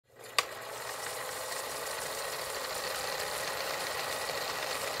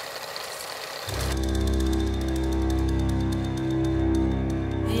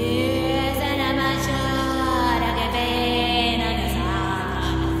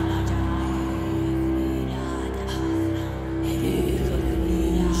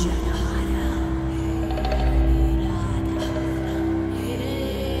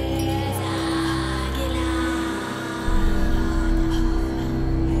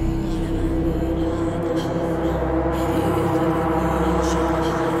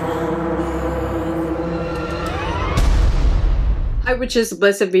Hi witches,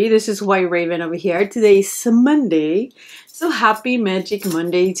 blessed be. This is White Raven over here. Today is Monday. So happy Magic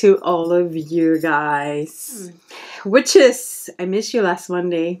Monday to all of you guys. Witches, I missed you last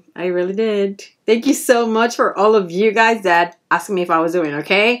Monday. I really did. Thank you so much for all of you guys that asked me if I was doing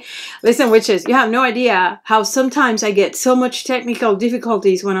okay. Listen, witches, you have no idea how sometimes I get so much technical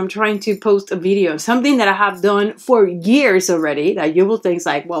difficulties when I'm trying to post a video. Something that I have done for years already that you will think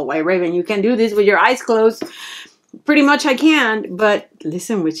like, well, White Raven, you can do this with your eyes closed. Pretty much I can, but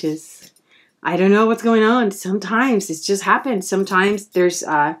listen, witches, I don't know what's going on. Sometimes it just happens. Sometimes there's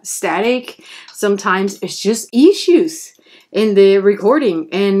static. Sometimes it's just issues in the recording.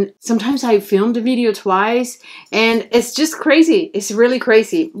 And sometimes I filmed the video twice and it's just crazy. It's really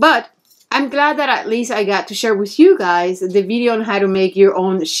crazy. But I'm glad that at least I got to share with you guys the video on how to make your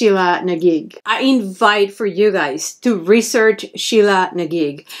own Sheila Nagig. I invite for you guys to research Sheila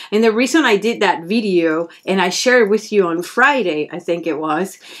Nagig. And the reason I did that video and I shared with you on Friday, I think it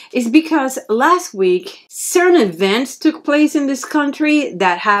was, is because last week certain events took place in this country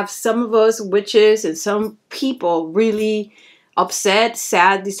that have some of us witches and some people really upset,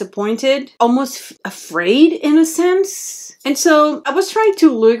 sad, disappointed, almost afraid in a sense. And so I was trying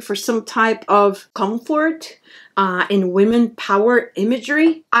to look for some type of comfort in women power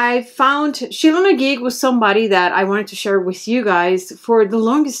imagery. I found Sheila Nagig was somebody that I wanted to share with you guys for the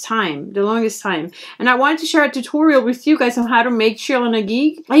longest time. And I wanted to share a tutorial with you guys on how to make Sheila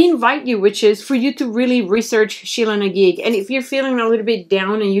Nagig. I invite you, witches, for you to really research Sheila Nagig. And if you're feeling a little bit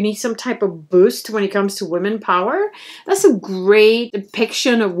down and you need some type of boost when it comes to women power, that's a great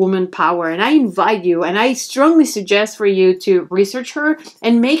depiction of woman power. And I invite you, and I strongly suggest for you to research her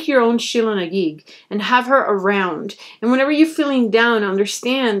and make your own Sheila Nagig and have her around. And whenever you're feeling down,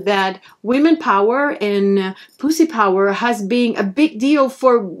 understand that women power and pussy power has been a big deal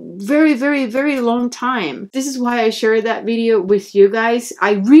for very, very, very long time. This is why I shared that video with you guys.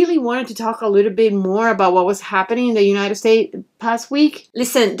 I really wanted to talk a little bit more about what was happening in the United States past week.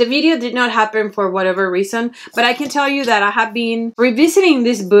 Listen, the video did not happen for whatever reason, but I can tell you that I have been revisiting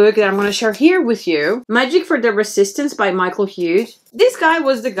this book that I'm going to share here with you, Magic for the Resistance by Michael Hughes. This guy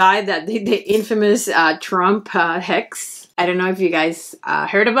was the guy that did the infamous Trump hex. I don't know if you guys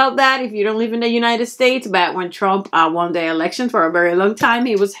heard about that, if you don't live in the United States, but when Trump won the election for a very long time,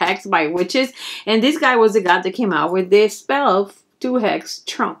 he was hexed by witches. And this guy was the guy that came out with this spell to hex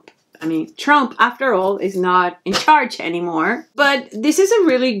Trump. I mean, Trump, after all, is not in charge anymore. But this is a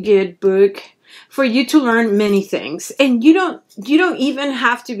really good book for you to learn many things. And you don't even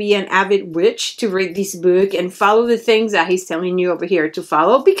have to be an avid witch to read this book and follow the things that he's telling you over here to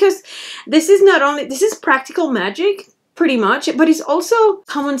follow, because this is practical magic, pretty much, but it's also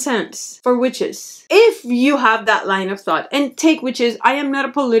common sense for witches. If you have that line of thought, and take witches, I am not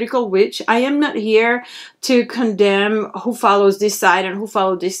a political witch. I am not here to condemn who follows this side and who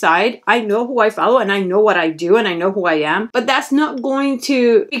follows this side. I know who I follow and I know what I do and I know who I am, but that's not going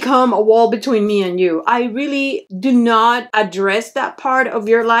to become a wall between me and you. I really do not address that part of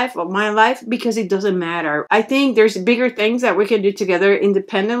your life, of my life, because it doesn't matter. I think there's bigger things that we can do together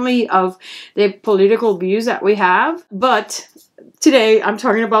independently of the political views that we have. But today, I'm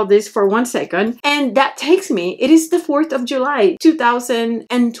talking about this for 1 second, and that takes me, it is the 4th of July,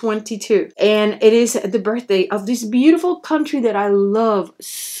 2022, and it is the birthday of this beautiful country that I love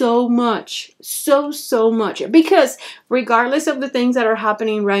so much, so much, because regardless of the things that are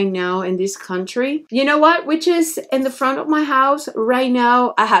happening right now in this country, you know what, witches, in the front of my house right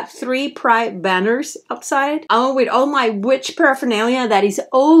now, I have 3 pride banners outside, along with all my witch paraphernalia that is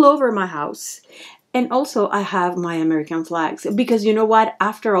all over my house. And also I have my American flags, because you know what?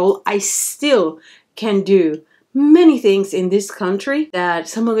 After all, I still can do many things in this country that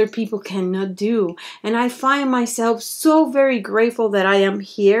some other people cannot do. And I find myself so very grateful that I am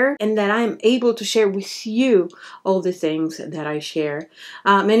here and that I am able to share with you all the things that I share.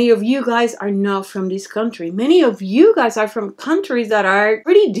 Many of you guys are not from this country. Many of you guys are from countries that are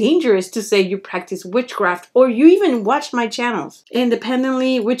pretty dangerous to say you practice witchcraft or you even watch my channels.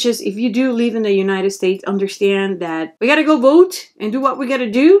 Independently, witches, if you do live in the United States, understand that we gotta go vote and do what we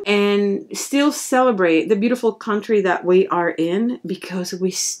gotta do and still celebrate the beautiful country that we are in, because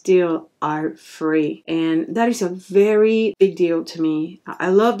we still are free, and that is a very big deal to me. I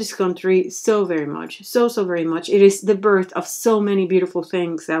love this country so very much, so very much. It is the birth of so many beautiful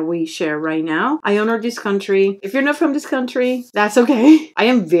things that we share right now. I honor this country. If you're not from this country, that's okay. I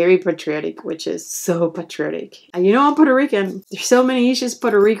am very patriotic, which is so patriotic. And you know, I'm Puerto Rican. There's so many issues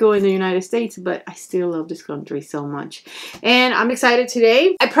Puerto Rico in the United States, but I still love this country so much. And I'm excited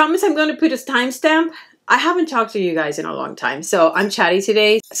today. I promise I'm going to put a timestamp I haven't talked to you guys in a long time, so I'm chatty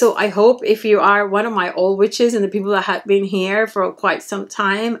today. So I hope if you are one of my old witches and the people that have been here for quite some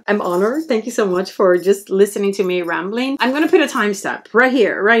time, I'm honored. Thank you so much for just listening to me rambling. I'm going to put a timestamp right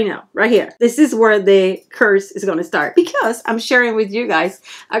here, right now, right here. This is where the curse is going to start because I'm sharing with you guys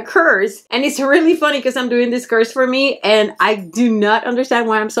a curse, and it's really funny because I'm doing this curse for me and I do not understand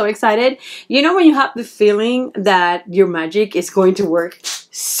why I'm so excited. You know when you have the feeling that your magic is going to work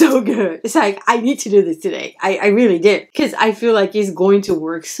so good. It's like, I need to do this today. I really did. Because I feel like it's going to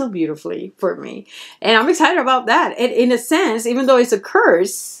work so beautifully for me. And I'm excited about that. And in a sense, even though it's a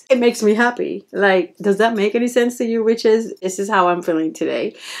curse, it makes me happy. Like, does that make any sense to you, witches? This is how I'm feeling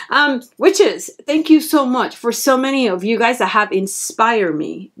today. Witches, thank you so much for so many of you guys that have inspired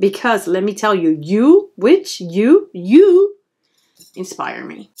me. Because let me tell you, you inspire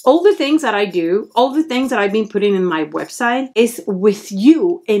me. All the things that I do, all the things that I've been putting in my website is with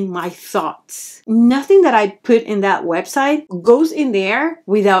you in my thoughts. Nothing that I put in that website goes in there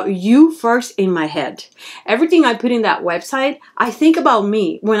without you first in my head. Everything I put in that website, I think about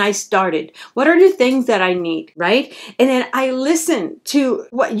me when I started. What are the things that I need, right? And then I listen to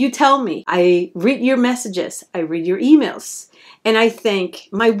what you tell me. I read your messages. I read your emails. And I think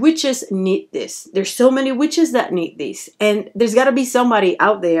my witches need this. There's so many witches that need this. And there's got to be somebody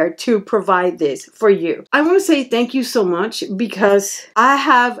out there to provide this for you. I want to say thank you so much because I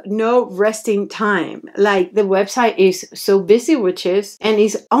have no resting time. Like the website is so busy, witches, and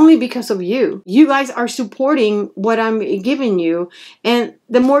it's only because of you. You guys are supporting what I'm giving you. And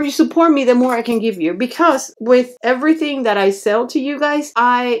the more you support me, the more I can give you. Because with everything that I sell to you guys,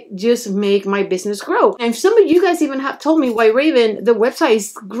 I just make my business grow. And some of you guys even have told me, why Raven, the website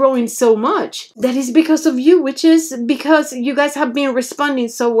is growing so much. That is because of you, witches, because you guys have been responding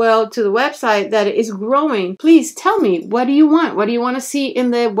so well to the website that it is growing. Please tell me, what do you want? What do you want to see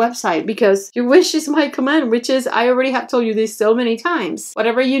in the website? Because your wish is my command, witches. I already have told you this so many times.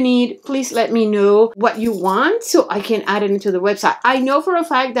 Whatever you need, please let me know what you want so I can add it into the website. I know for a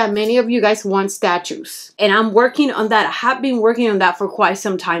fact that many of you guys want statues, and I'm working on that. I have been working on that for quite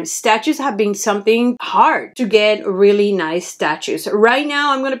some time. Statues have been something hard to get really nice statues. Right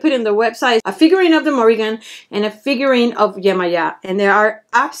now, I'm going to put in the website a figurine of the Morrigan and a figurine of Yemaya, and they are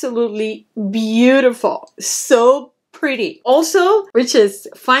absolutely beautiful. So pretty. Also, which is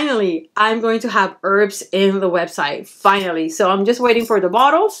finally, I'm going to have herbs in the website. Finally. So I'm just waiting for the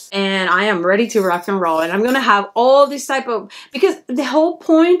bottles and I am ready to rock and roll. And I'm going to have all this type of, because the whole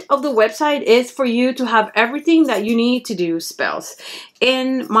point of the website is for you to have everything that you need to do spells.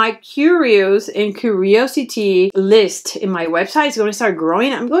 In my curios and curiosity list in my website is going to start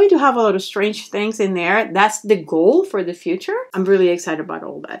growing. I'm going to have a lot of strange things in there. That's the goal for the future. I'm really excited about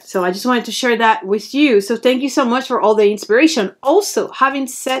all that. So I just wanted to share that with you. So thank you so much for all the inspiration. Also, having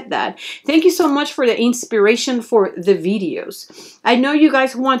said that, thank you so much for the inspiration for the videos. I know you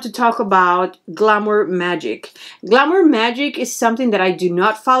guys want to talk about glamour magic. Glamour magic is something that I do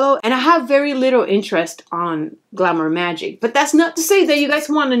not follow, and I have very little interest on glamour magic. But that's not to say that you guys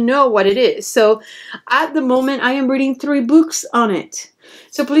want to know what it is. So at the moment, I am reading 3 books on it.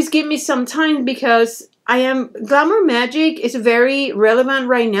 So please give me some time because glamour magic is very relevant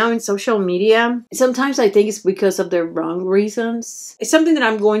right now in social media. Sometimes I think it's because of the wrong reasons. It's something that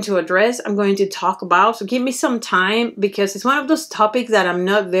I'm going to address. I'm going to talk about. So give me some time because it's one of those topics that I'm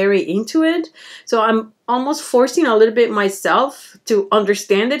not very into it. So I'm almost forcing a little bit myself to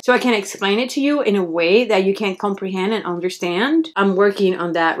understand it so I can explain it to you in a way that you can comprehend and understand. I'm working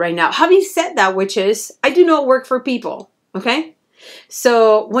on that right now. Having said that, witches, I do not work for people, okay?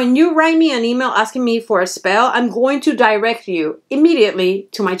 So when you write me an email asking me for a spell, I'm going to direct you immediately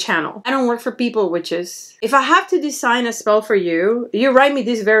to my channel. I don't work for people, witches. If I have to design a spell for you, you write me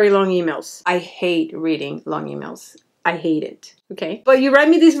these very long emails. I hate reading long emails. I hate it. Okay. But you write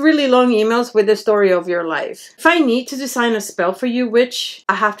me these really long emails with the story of your life. If I need to design a spell for you, witch,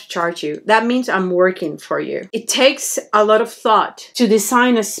 I have to charge you. That means I'm working for you. It takes a lot of thought to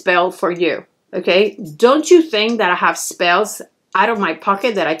design a spell for you. Okay. Don't you think that I have spells out of my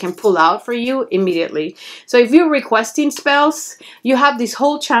pocket that I can pull out for you immediately? So if you're requesting spells, you have this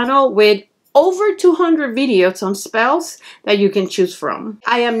whole channel with over 200 videos on spells that you can choose from.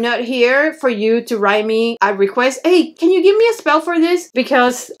 I am not here for you to write me a request. Hey, can you give me a spell for this?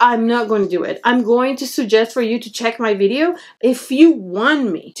 Because I'm not going to do it. I'm going to suggest for you to check my video. If you want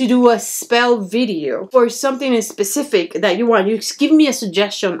me to do a spell video for something specific that you want, you just give me a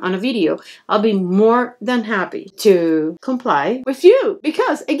suggestion on a video. I'll be more than happy to comply with you.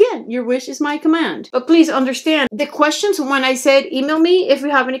 Because again, your wish is my command. But please understand the questions when I said email me if you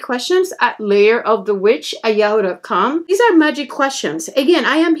have any questions. At Layer of the Witch at yahoo.com. These are magic questions. Again,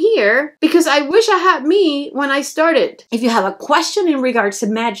 I am here because I wish I had me when I started. If you have a question in regards to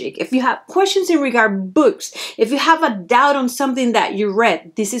magic, if you have questions in regard books, if you have a doubt on something that you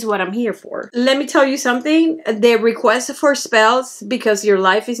read, this is what I'm here for. Let me tell you something. The request for spells because your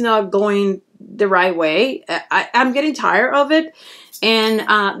life is not going the right way, I'm getting tired of it. And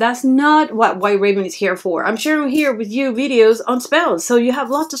that's not what White Raven is here for. I'm sharing here with you videos on spells. So you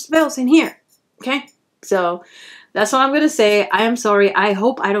have lots of spells in here. Okay? So that's all I'm going to say. I am sorry. I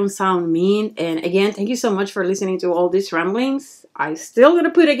hope I don't sound mean. And again, thank you so much for listening to all these ramblings. I'm still going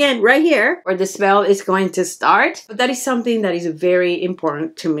to put again right here where the spell is going to start. But that is something that is very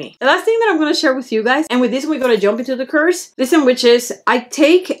important to me. The last thing that I'm going to share with you guys. And with this, we're going to jump into the curse. Listen, witches. I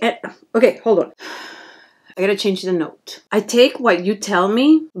take... Okay, hold on. I gotta change the note. I take what you tell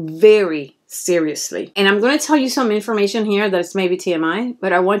me very seriously. And I'm gonna tell you some information here that's maybe TMI,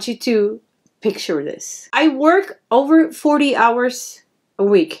 but I want you to picture this. I work over 40 hours a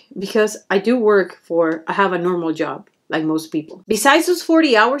week because I have a normal job. Like most people. Besides those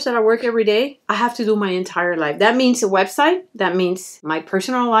 40 hours that I work every day, I have to do my entire life. That means a website. That means my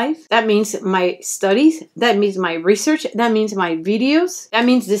personal life. That means my studies. That means my research. That means my videos. That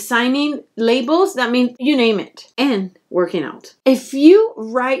means designing labels. That means you name it. And working out. If you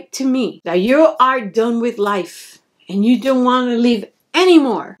write to me that you are done with life and you don't want to live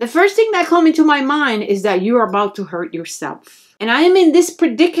anymore, the first thing that comes into my mind is that you are about to hurt yourself. And I am in this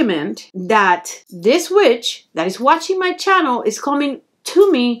predicament that this witch that is watching my channel is coming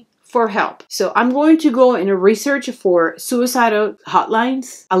to me for help. So I'm going to go in a research for suicidal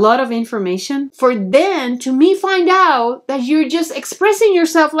hotlines, a lot of information, for then to me find out that you're just expressing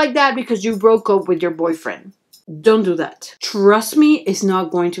yourself like that because you broke up with your boyfriend. Don't do that. Trust me, it's not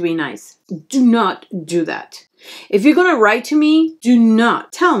going to be nice. Do not do that. If you're going to write to me, do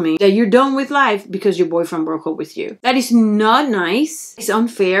not tell me that you're done with life because your boyfriend broke up with you. That is not nice. It's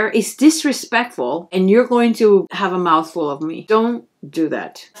unfair. It's disrespectful. And you're going to have a mouthful of me. Don't do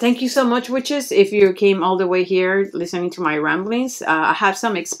that. Thank you so much, witches, if you came all the way here listening to my ramblings. I have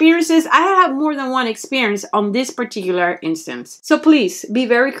some experiences. I have more than one experience on this particular instance. So please be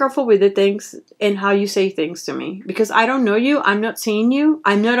very careful with the things and how you say things to me because I don't know you. I'm not seeing you.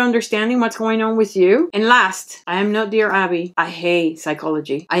 I'm not understanding what's going on with you. And last, I am not Dear Abby. I hate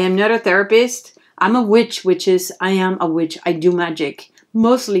psychology. I am not a therapist. I'm a witch, witches. I am a witch. I do magic.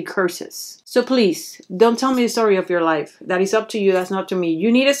 Mostly curses. So please, don't tell me the story of your life. That is up to you. That's not to me.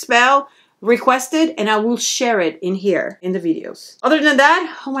 You need a spell, request it, and I will share it in here in the videos. Other than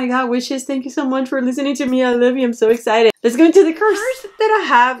that, oh my God, witches, thank you so much for listening to me. I love you. I'm so excited. Let's go into the curse that I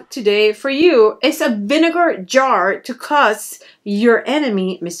have today for you. It's a vinegar jar to cause your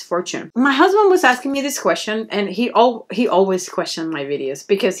enemy misfortune. My husband was asking me this question, and he always questioned my videos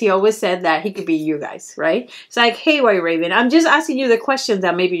because he always said that he could be you guys, right? It's like, hey, White Raven, I'm just asking you the questions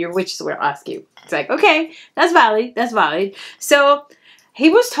that maybe your witches will ask you. It's like, okay, that's valid. That's valid. So he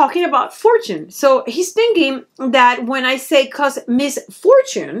was talking about fortune. So he's thinking that when I say cause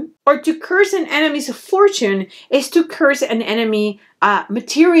misfortune or to curse an enemy's fortune is to curse an enemy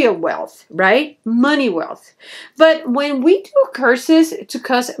material wealth, right? Money wealth. But when we do curses to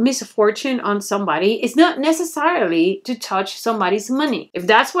cause misfortune on somebody, it's not necessarily to touch somebody's money. If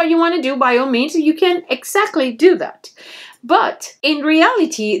that's what you want to do, by all means, you can exactly do that. But in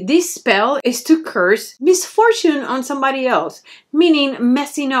reality, this spell is to curse misfortune on somebody else, meaning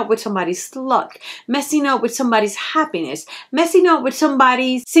messing up with somebody's luck, messing up with somebody's happiness, messing up with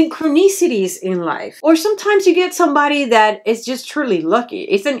somebody's synchronicities in life. Or sometimes you get somebody that is just truly lucky.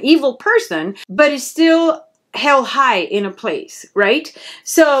 It's an evil person, but it's still held high in a place, right?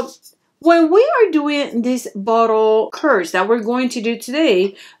 So when we are doing this bottle curse that we're going to do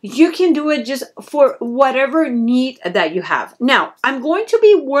today, you can do it just for whatever need that you have. Now, I'm going to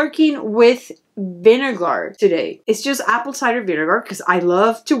be working with vinegar today. It's just apple cider vinegar because I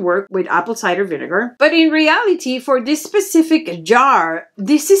love to work with apple cider vinegar. But in reality, for this specific jar,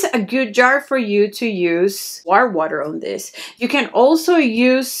 this is a good jar for you to use water on this. You can also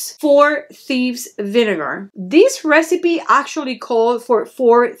use 4 Thieves vinegar. This recipe actually called for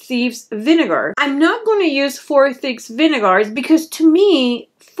 4 Thieves vinegar. I'm not going to use 4 Thieves vinegars because to me,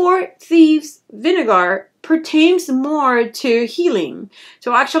 4 Thieves vinegar pertains more to healing,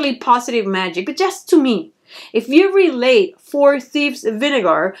 so actually positive magic, but just to me. If you relate Four Thieves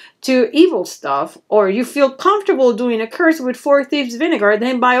Vinegar to evil stuff, or you feel comfortable doing a curse with Four Thieves Vinegar,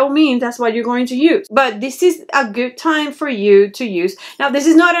 then by all means, that's what you're going to use. But this is a good time for you to use. Now, this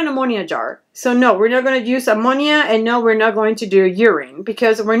is not an ammonia jar. So no, we're not going to use ammonia, and no, we're not going to do urine,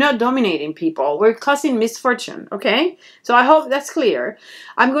 because we're not dominating people. We're causing misfortune, okay? So I hope that's clear.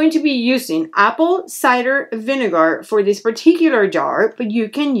 I'm going to be using apple cider vinegar for this particular jar, but you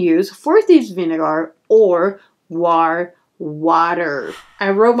can use Four Thieves Vinegar or water. I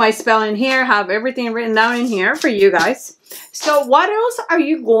wrote my spell in here, have everything written down in here for you guys. So what else are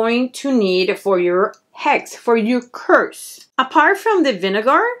you going to need for your hex, for your curse? Apart from the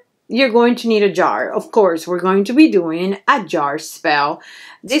vinegar, you're going to need a jar. Of course, we're going to be doing a jar spell.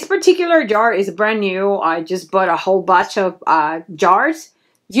 This particular jar is brand new. I just bought a whole batch of jars.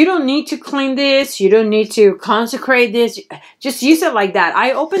 You don't need to clean this. You don't need to consecrate this. Just use it like that.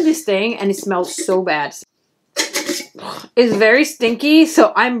 I opened this thing and it smells so bad. It's very stinky,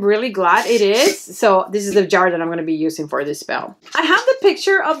 so I'm really glad it is. So this is the jar that I'm going to be using for this spell. I have the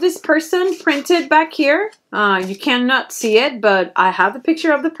picture of this person printed back here. You cannot see it, but I have the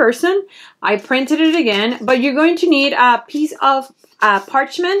picture of the person. I printed it again, but you're going to need a piece of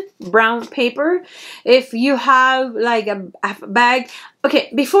parchment, brown paper. If you have like a bag.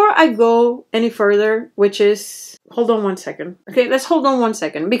 Okay, before I go any further, which is, hold on one second. Okay, let's hold on one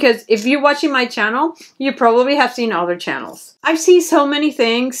second, because if you're watching my channel, you probably have seen other channels. I see so many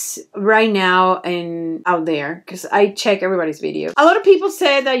things right now and out there, because I check everybody's video. A lot of people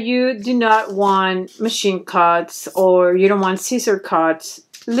say that you do not want machine cuts, or you don't want scissor cuts.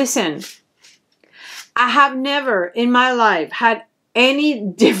 Listen, I have never in my life had any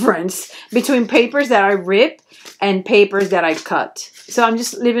difference between papers that I rip and papers that I cut. So I'm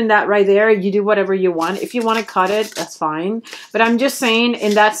just leaving that right there. You do whatever you want. If you want to cut it, that's fine. But I'm just saying,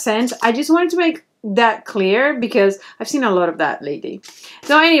 in that sense, I just wanted to make that clear, because I've seen a lot of that lately.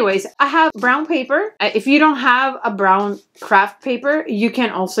 So anyways, I have brown paper. If you don't have a brown craft paper, you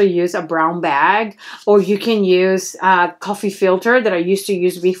can also use a brown bag, or you can use a coffee filter that I used to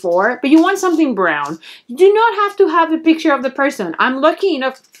use before, but you want something brown. You do not have to have a picture of the person. I'm lucky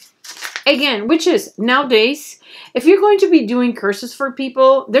enough, again, which is nowadays, if you're going to be doing curses for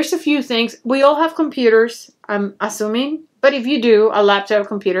people, there's a few things. We all have computers, I'm assuming. But if you do, a laptop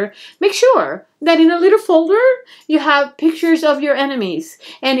computer, make sure that in a little folder, you have pictures of your enemies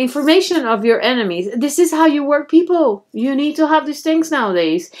and information of your enemies. This is how you work, people. You need to have these things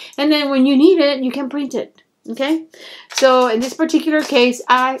nowadays. And then when you need it, you can print it. Okay? So in this particular case,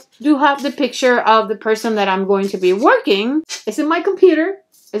 I do have the picture of the person that I'm going to be working. It's in my computer.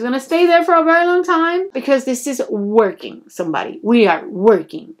 It's going to stay there for a very long time, because this is working somebody. We are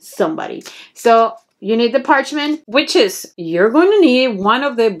working somebody. So you need the parchment, witches. You're going to need one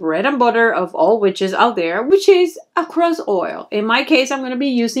of the bread and butter of all witches out there, which is a cross oil. In my case, I'm going to be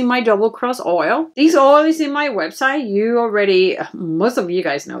using my double cross oil. This oil is in my website. You already, most of you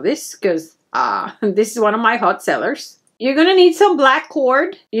guys know this, because this is one of my hot sellers. You're going to need some black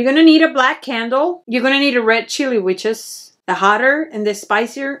cord. You're going to need a black candle. You're going to need a red chili, witches. The hotter and the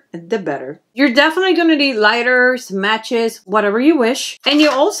spicier, the better. You're definitely going to need lighters, matches, whatever you wish. And you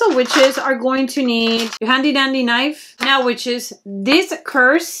also, witches, are going to need your handy dandy knife. Now, witches, this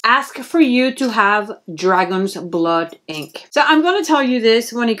curse asks for you to have dragon's blood ink. So I'm going to tell you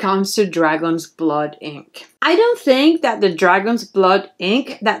this when it comes to dragon's blood ink. I don't think that the dragon's blood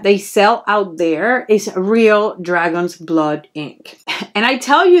ink that they sell out there is real dragon's blood ink. And I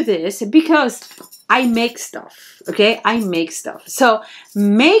tell you this because I make stuff, okay? I make stuff. So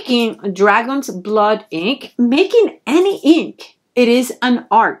making dragon's blood ink, making any ink, it is an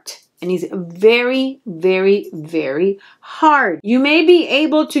art. And it's very, very, very hard. You may be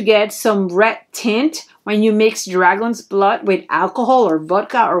able to get some red tint when you mix dragon's blood with alcohol or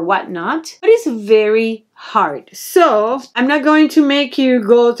vodka or whatnot, but it's very hard. So I'm not going to make you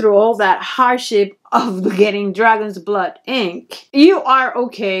go through all that hardship of getting dragon's blood ink. You are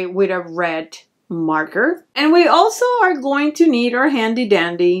okay with a red marker. And we also are going to need our handy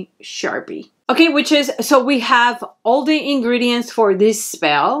dandy Sharpie. Okay, witches, so we have all the ingredients for this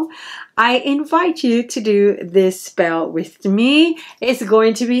spell. I invite you to do this spell with me. It's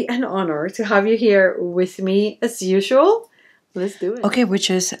going to be an honor to have you here with me as usual. Let's do it. Okay,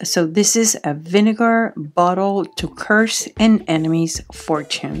 witches, so this is a vinegar bottle to curse an enemy's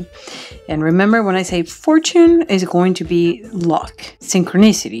fortune. And remember, when I say fortune, is going to be luck,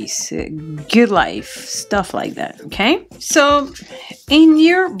 synchronicities, good life, stuff like that, okay? So in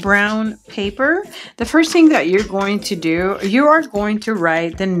your brown paper, the first thing that you're going to do, you are going to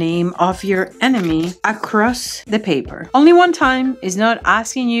write the name of your enemy across the paper. Only one time. Is not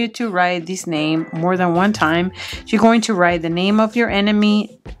asking you to write this name more than one time. You're going to write the name of your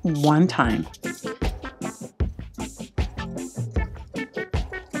enemy one time.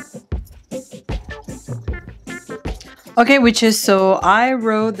 Okay, which is, so I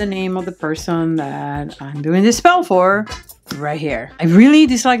wrote the name of the person that I'm doing the spell for right here. I really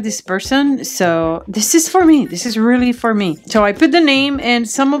dislike this person, so this is for me. This is really for me. So I put the name and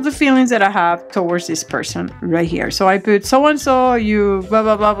some of the feelings that I have towards this person right here. So I put so-and-so, you blah,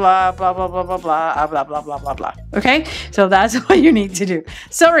 blah, blah, blah, blah, blah, blah, blah, blah, blah, blah, blah, blah, blah. Okay, so that's what you need to do.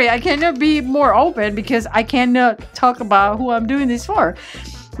 Sorry, I cannot be more open because I cannot talk about who I'm doing this for.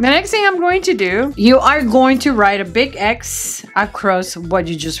 The next thing I'm going to do, you are going to write a big X across what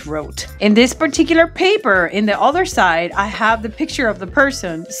you just wrote. In this particular paper, in the other side, I have the picture of the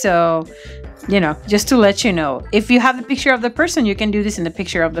person. So, you know, just to let you know, if you have the picture of the person, you can do this in the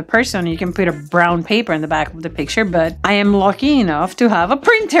picture of the person. You can put a brown paper in the back of the picture, but I am lucky enough to have a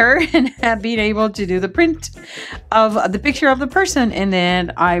printer and have been able to do the print of the picture of the person. And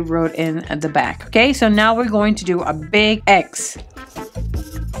then I wrote in the back. Okay, so now we're going to do a big X.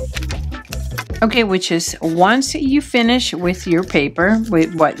 Okay, which is once you finish with your paper,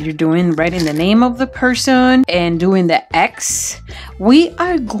 with what you're doing, writing the name of the person and doing the X, we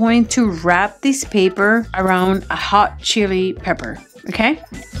are going to wrap this paper around a hot chili pepper, okay?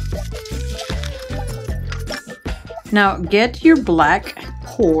 Now get your black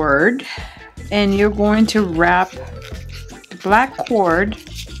cord and you're going to wrap the black cord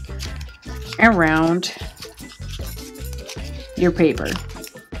around your paper.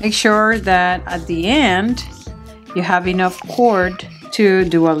 Make sure that at the end you have enough cord to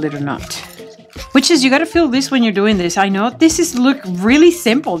do a little knot. Which is, you gotta feel this when you're doing this. I know this is look really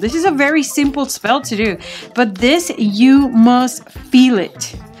simple. This is a very simple spell to do, but this you must feel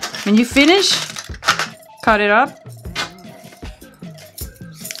it. When you finish, cut it up.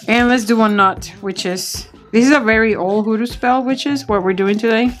 And let's do one knot, which is, this is a very old hoodoo spell, which is what we're doing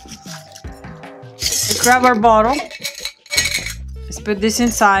today. Let's grab our bottle. Let's put this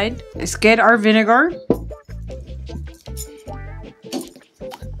inside. Let's get our vinegar.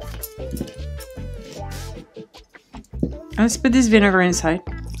 Let's put this vinegar inside.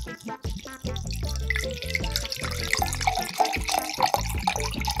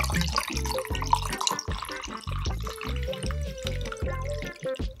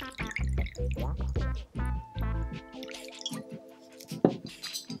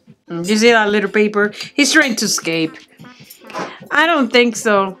 You see that little paper? He's trying to escape. I don't think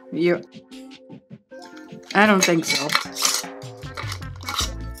so. I don't think so.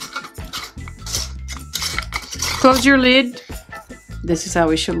 Close your lid. This is how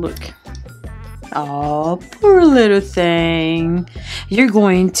it should look. Oh, poor little thing. You're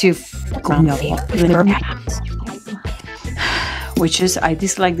going to which is, I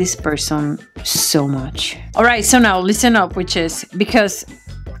dislike this person so much. All right, so now listen up, which is because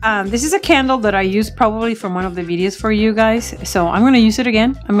this is a candle that I used probably from one of the videos for you guys. So I'm going to use it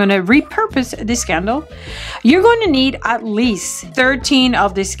again. I'm going to repurpose this candle. You're going to need at least 13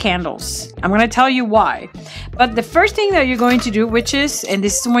 of these candles. I'm going to tell you why. But the first thing that you're going to do, which is, and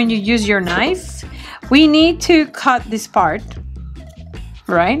this is when you use your knife, we need to cut this part,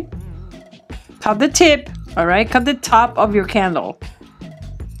 right? Cut the tip, all right? Cut the top of your candle.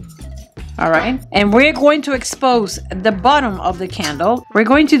 All right, and we're going to expose the bottom of the candle. We're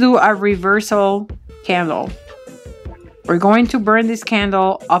going to do a reversal candle. We're going to burn this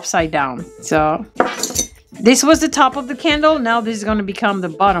candle upside down. So this was the top of the candle. Now this is going to become the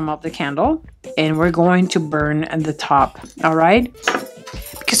bottom of the candle. And we're going to burn at the top. All right,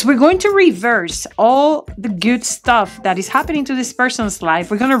 because we're going to reverse all the good stuff that is happening to this person's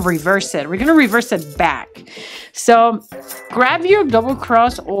life. We're going to reverse it. We're going to reverse it back. So grab your double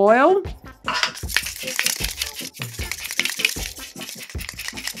cross oil.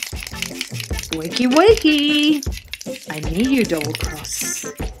 Wakey, wakey. I need you, double cross.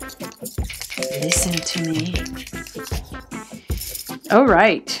 Listen to me. All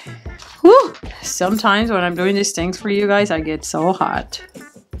right. Whew. Sometimes when I'm doing these things for you guys, I get so hot.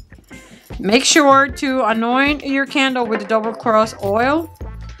 Make sure to anoint your candle with the double cross oil.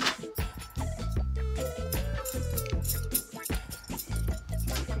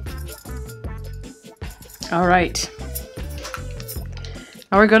 All right.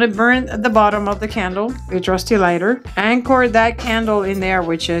 Now we're going to burn the bottom of the candle with trusty lighter. Anchor that candle in there,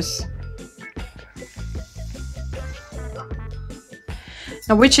 which is...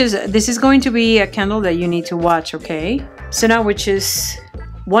 Now, this is going to be a candle that you need to watch, okay? So now, witches,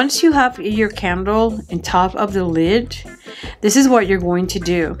 once you have your candle on top of the lid, this is what you're going to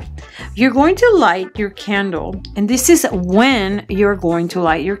do. You're going to light your candle, and this is when you're going to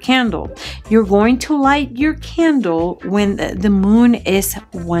light your candle. You're going to light your candle when the moon is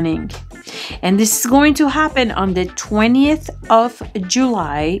waning. And this is going to happen on the 20th of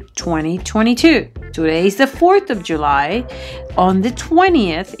July, 2022. Today is the 4th of July. On the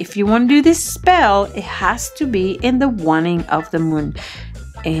 20th, if you want to do this spell, it has to be in the waning of the moon.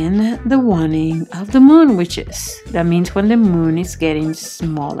 In the waning of the moon, witches. That means when the moon is getting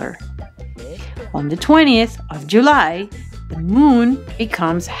smaller. On the 20th of July, the moon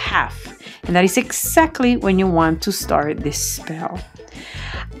becomes half. And that is exactly when you want to start this spell.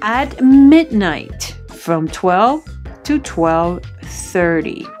 At midnight, from 12 to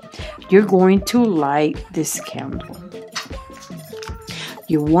 12:30, you're going to light this candle.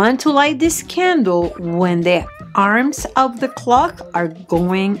 You want to light this candle when the arms of the clock are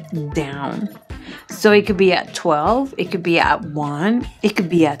going down. So it could be at 12, it could be at 1, it could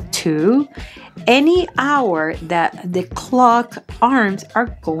be at 2. Any hour that the clock arms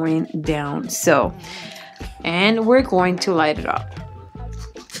are going down. So, and we're going to light it up.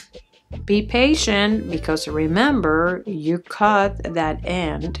 Be patient, because remember, you cut that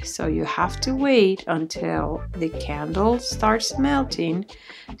end, so you have to wait until the candle starts melting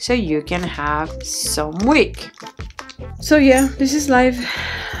so you can have some wick. So yeah, this is live.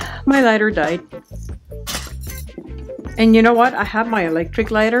 My lighter died. And you know what? I have my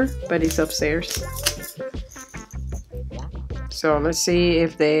electric lighter, but it's upstairs. So let's see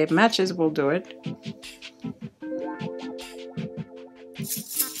if the matches will do it.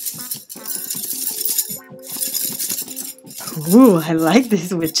 Ooh, I like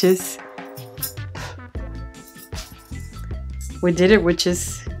these, witches. We did it,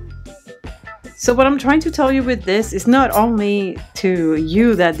 witches. So what I'm trying to tell you with this is not only to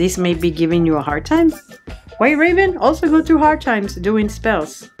you that this may be giving you a hard time. White Raven also go through hard times doing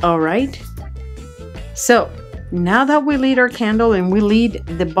spells. Alright? So, now that we lit our candle and we lit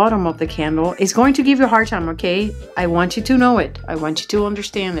the bottom of the candle, it's going to give you a hard time, okay? I want you to know it. I want you to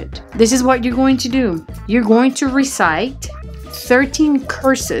understand it. This is what you're going to do. You're going to recite 13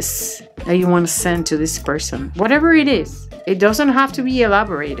 curses that you want to send to this person. Whatever it is. It doesn't have to be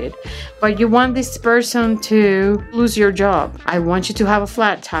elaborated, but you want this person to lose your job. I want you to have a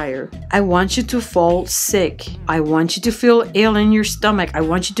flat tire. I want you to fall sick. I want you to feel ill in your stomach. I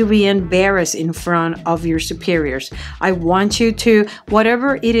want you to be embarrassed in front of your superiors. I want you to,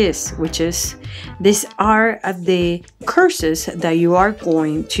 whatever it is, which is, these are the curses that you are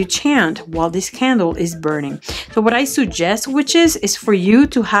going to chant while this candle is burning. So what I suggest, witches, is for you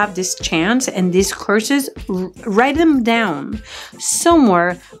to have this chants and these curses, write them down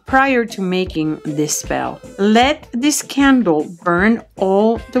somewhere prior to making this spell. Let this candle burn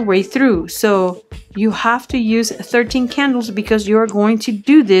all the way through. So you have to use 13 candles because you're going to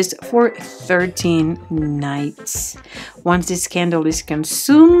do this for 13 nights. Once this candle is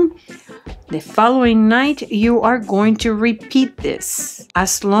consumed, the following night, you are going to repeat this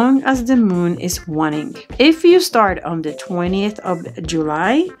as long as the moon is waning. If you start on the 20th of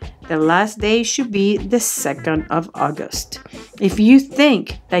July, the last day should be the 2nd of August. If you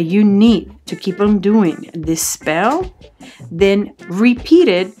think that you need to keep on doing this spell, then repeat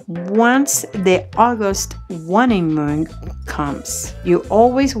it once the August waning moon comes. You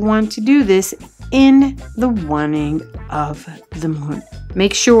always want to do this in the waning of the moon.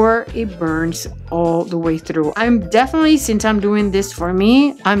 Make sure it burns all the way through. I'm definitely, since I'm doing this for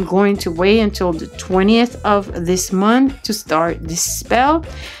me, I'm going to wait until the 20th of this month to start this spell.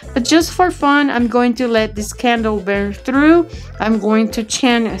 But just for fun, I'm going to let this candle burn through. I'm going to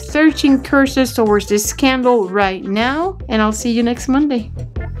chant 13 curses towards this candle right now, and I'll see you next Monday.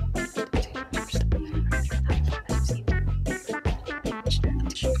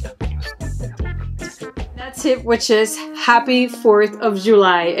 That's it, witches. Happy 4th of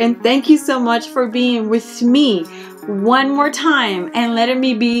July. And thank you so much for being with me one more time and letting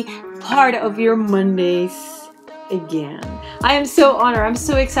me be part of your Mondays again. I am so honored. I'm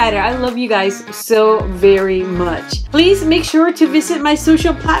so excited. I love you guys so very much. Please make sure to visit my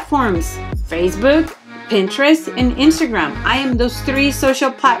social platforms: Facebook, Pinterest, and Instagram. I am those 3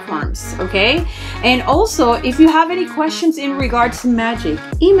 social platforms, okay? And also, if you have any questions in regards to magic,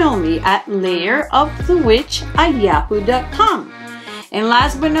 email me at layerofthewitch@yahoo.com. And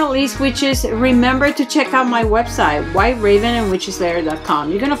last but not least, witches, remember to check out my website, whiteravenandwitcheslayer.com.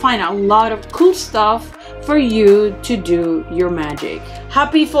 You're gonna find a lot of cool stuff for you to do your magic.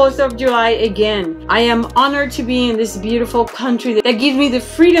 Happy 4th of July again. I am honored to be in this beautiful country that gives me the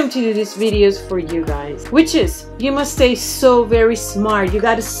freedom to do these videos for you guys. Witches, you must stay so very smart. You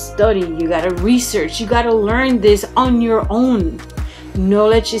gotta study, you gotta research, you gotta learn this on your own.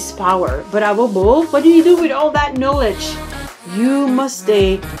 Knowledge is power. But above all, what do you do with all that knowledge? You must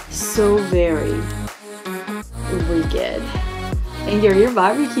stay so very wicked. Enjoy your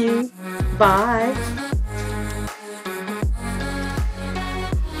barbecue. Bye.